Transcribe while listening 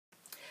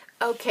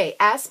Okay,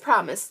 as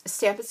promised,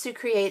 Stampin' Sue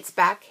Creates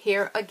back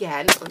here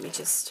again. Let me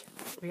just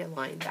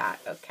realign that.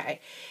 Okay.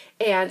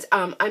 And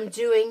I'm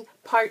doing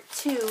part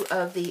 2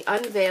 of the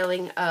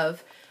unveiling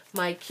of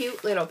my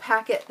cute little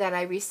packet that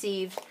I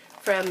received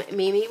from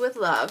Mimi with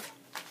Love.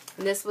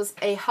 And this was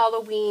a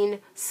Halloween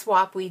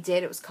swap we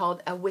did. It was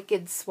called a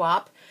Wicked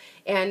Swap.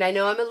 And I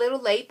know I'm a little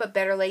late, but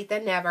better late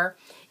than never.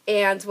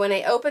 And when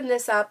I opened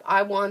this up,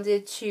 I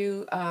wanted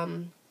to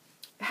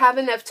have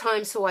enough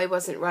time so I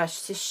wasn't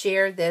rushed to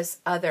share this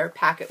other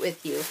packet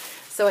with you.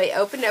 So I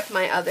opened up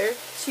my other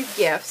 2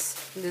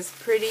 gifts. This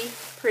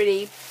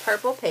pretty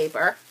purple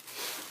paper.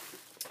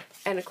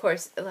 And of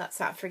course, let's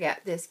not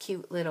forget this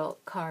cute little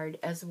card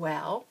as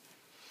well.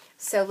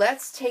 So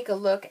let's take a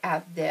look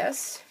at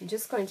this. I'm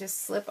just going to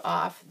slip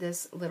off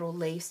this little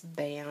lace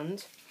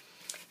band.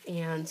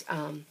 And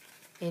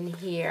in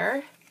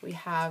here, we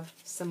have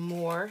some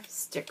more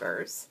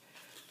stickers.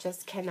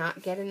 Just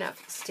cannot get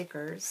enough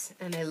stickers.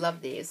 And I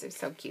love these. They're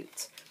so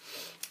cute.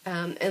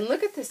 And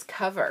look at this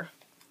cover.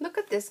 Look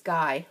at this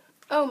guy.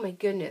 Oh my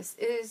goodness.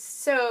 It is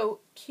so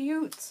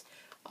cute.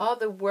 All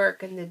the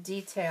work and the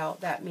detail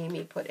that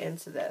Mimi put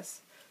into this.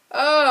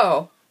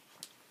 Oh,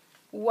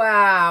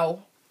 wow.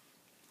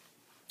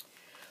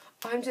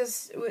 I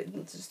just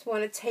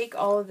want to take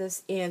all of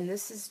this in.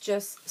 This is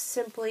just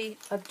simply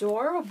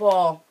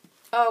adorable.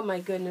 Oh my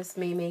goodness,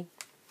 Mimi.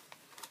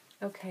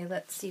 Okay,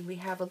 let's see. We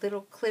have a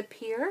little clip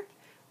here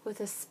with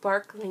a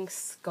sparkling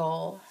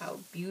skull. How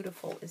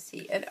beautiful is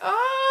he? And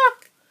oh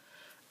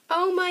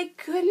my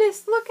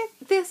goodness, look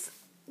at this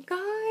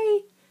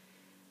guy.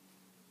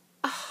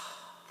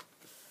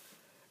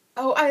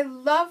 Oh, I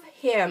love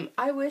him.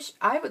 I wish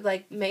I would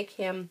make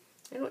him,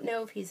 I don't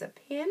know if he's a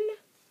pin.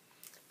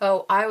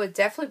 Oh, I would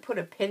definitely put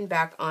a pin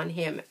back on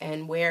him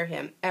and wear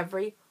him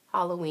every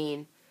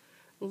Halloween.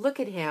 Look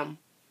at him.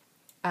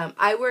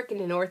 I work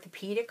in an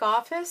orthopedic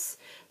office,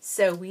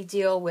 so we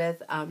deal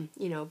with,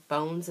 you know,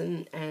 bones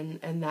and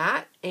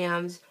that.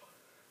 And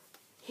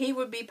he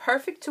would be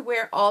perfect to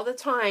wear all the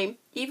time,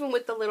 even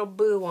with the little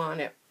boo on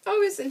it.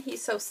 Oh, isn't he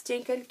so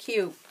stinking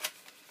cute?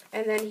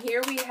 And then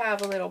here we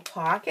have a little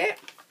pocket.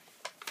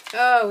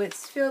 Oh,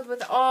 it's filled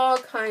with all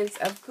kinds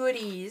of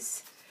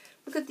goodies.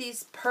 Look at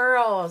these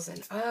pearls,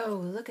 and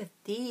oh, look at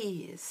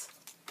these.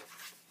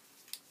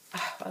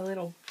 Oh, a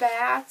little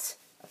bat,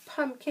 a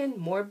pumpkin,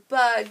 more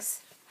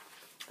bugs,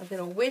 a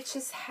little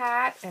witch's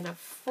hat, and a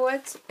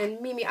foot.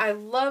 And Mimi, I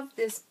love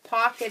this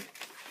pocket,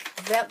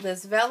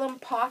 this vellum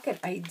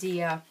pocket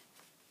idea.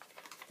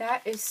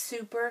 That is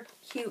super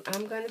cute.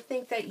 I'm going to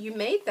think that you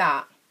made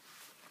that.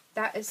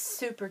 That is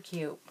super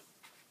cute.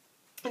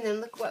 And then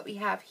look what we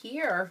have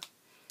here.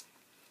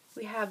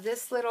 We have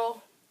this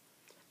little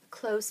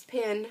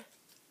clothespin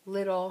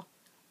little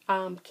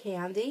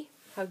candy.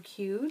 How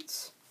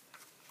cute.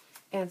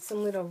 And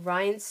some little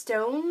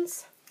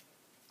rhinestones.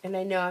 And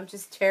I know I'm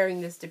just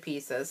tearing this to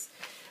pieces.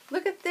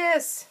 Look at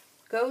this.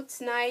 Goat's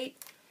Night.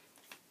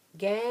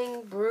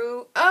 Gang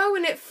Brew. Oh,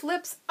 and it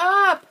flips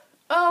up.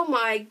 Oh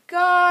my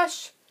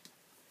gosh.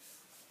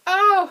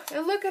 Oh,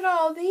 and look at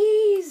all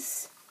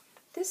these.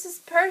 This is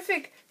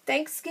perfect.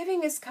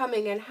 Thanksgiving is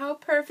coming, and how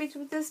perfect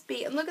would this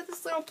be? And look at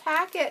this little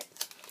packet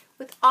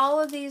with all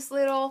of these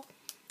little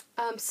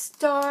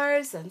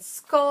stars and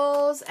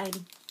skulls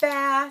and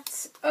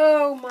bats.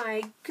 Oh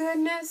my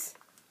goodness.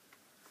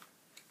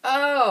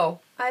 Oh,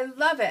 I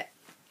love it.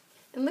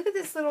 And look at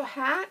this little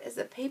hat as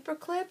a paper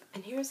clip,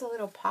 and here's a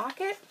little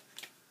pocket.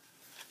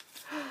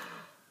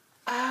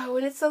 Oh,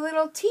 and it's a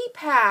little tea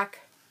pack.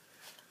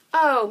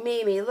 Oh,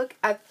 Mimi, look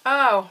at,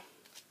 oh.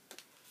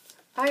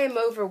 I am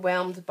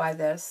overwhelmed by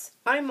this.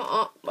 I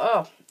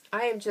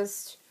am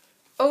just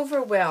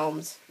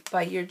overwhelmed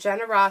by your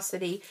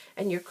generosity,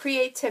 and your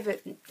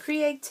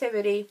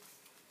creativity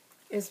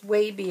is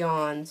way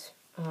beyond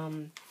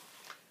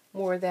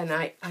more than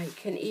I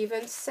can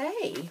even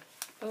say.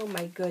 Oh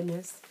my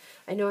goodness.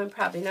 I know I'm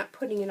probably not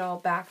putting it all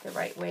back the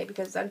right way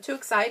because I'm too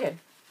excited.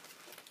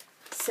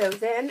 So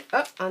then,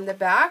 up on the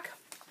back,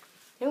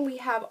 and we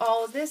have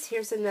all of this.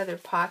 Here's another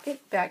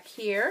pocket back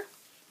here.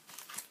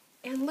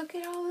 And look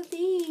at all of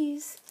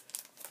these.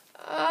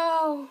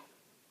 Oh,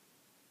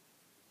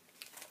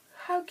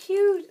 how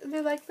cute.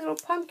 They're like little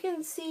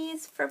pumpkin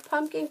seeds for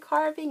pumpkin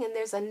carving. And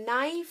there's a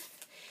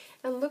knife.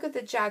 And look at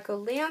the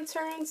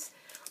jack-o'-lanterns.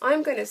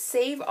 I'm going to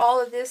save all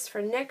of this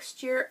for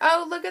next year.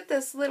 Oh, look at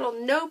this little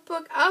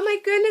notebook. Oh my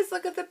goodness,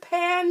 look at the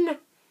pen.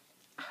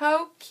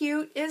 How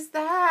cute is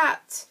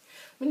that?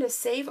 I'm going to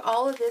save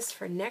all of this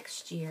for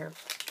next year.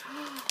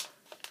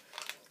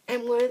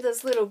 And one of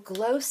those little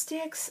glow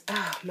sticks.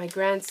 Oh, my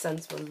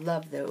grandsons will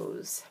love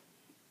those.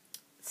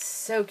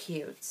 So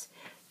cute.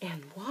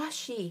 And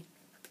washi.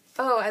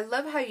 Oh, I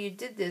love how you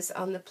did this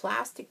on the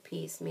plastic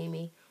piece,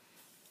 Mimi.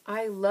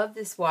 I love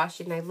this washi,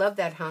 and I love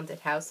that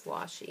haunted house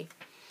washi.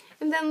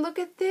 And then look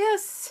at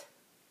this.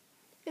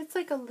 It's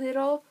like a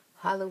little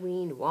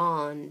Halloween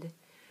wand.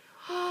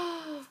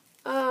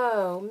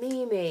 Oh,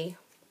 Mimi.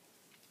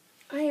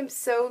 I am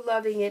so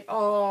loving it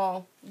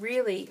all.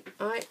 Really.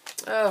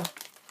 Oh.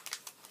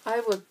 I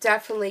will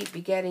definitely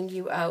be getting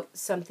you out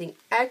something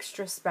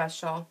extra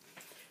special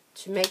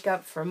to make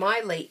up for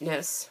my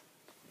lateness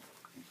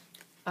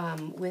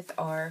with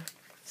our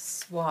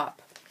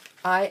swap.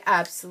 I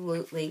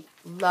absolutely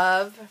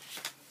love,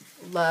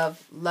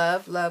 love,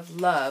 love,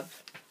 love,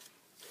 love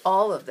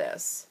all of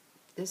this.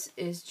 This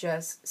is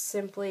just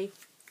simply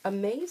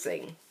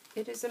amazing.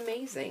 It is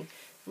amazing.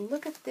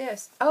 Look at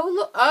this. Oh,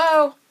 look.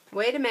 Oh,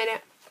 wait a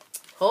minute.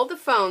 Hold the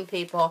phone,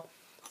 people.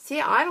 See,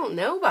 I don't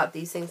know about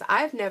these things.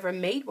 I've never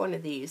made one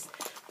of these.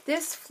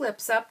 This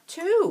flips up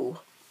too.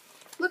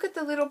 Look at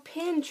the little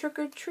pin, trick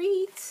or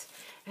treats,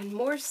 and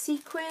more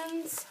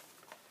sequins.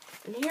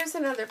 And here's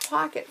another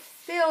pocket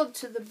filled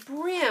to the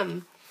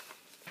brim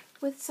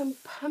with some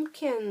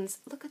pumpkins.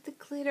 Look at the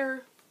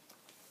glitter.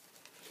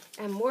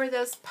 And more of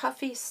those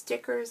puffy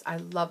stickers. I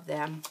love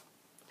them.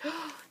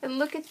 And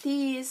look at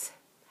these.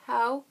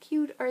 How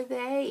cute are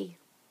they?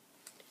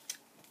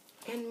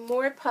 And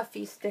more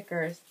puffy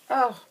stickers.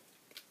 Oh,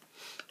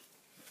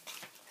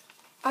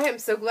 I am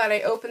so glad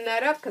I opened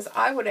that up because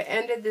I would have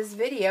ended this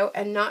video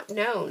and not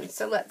known.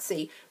 So let's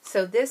see.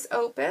 So this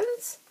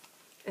opens,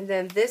 and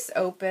then this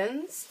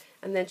opens,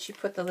 and then she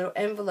put the little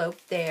envelope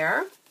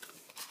there.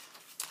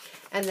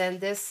 And then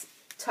this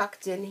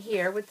tucked in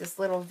here with this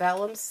little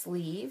vellum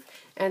sleeve.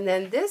 And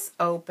then this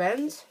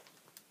opened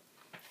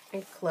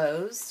and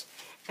closed.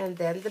 And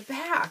then the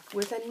back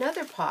with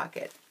another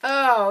pocket.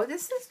 Oh,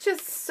 this is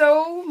just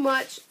so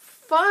much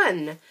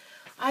fun.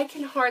 I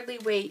can hardly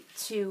wait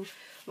to...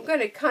 I'm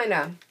going to kind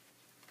of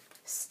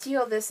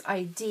steal this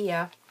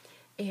idea,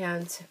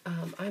 and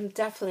I'm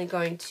definitely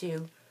going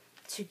to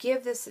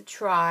give this a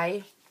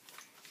try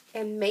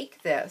and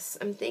make this.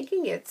 I'm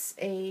thinking it's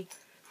a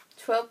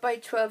 12 by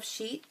 12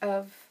 sheet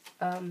of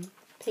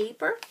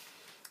paper,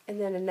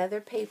 and then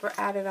another paper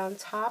added on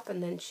top,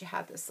 and then she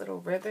had this little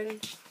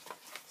ribbon,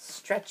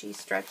 stretchy,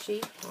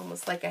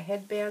 almost like a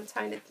headband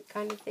kind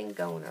of thing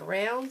going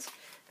around,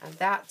 and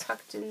that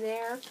tucked in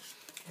there.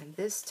 And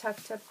this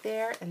tucked up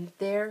there, and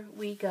there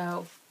we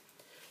go.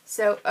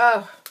 So,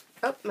 oh,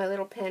 my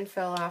little pen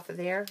fell off of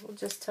there. We'll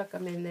just tuck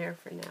them in there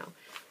for now.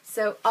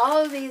 So, all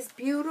of these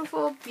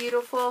beautiful,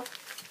 beautiful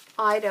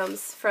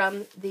items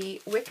from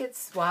the Wicked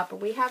Swap.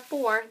 And we have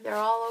more. They're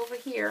all over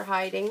here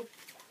hiding.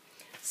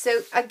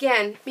 So,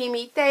 again,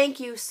 Mimi, thank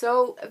you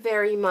so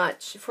very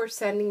much for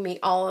sending me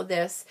all of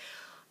this.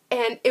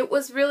 And it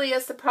was really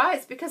a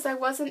surprise because I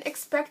wasn't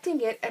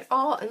expecting it at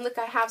all. And look,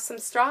 I have some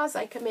straws.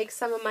 I can make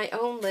some of my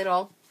own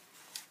little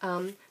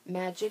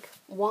magic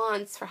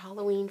wands for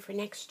Halloween for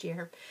next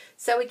year.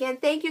 So again,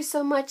 thank you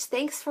so much.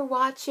 Thanks for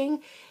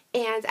watching.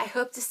 And I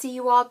hope to see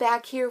you all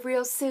back here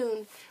real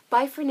soon.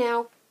 Bye for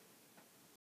now.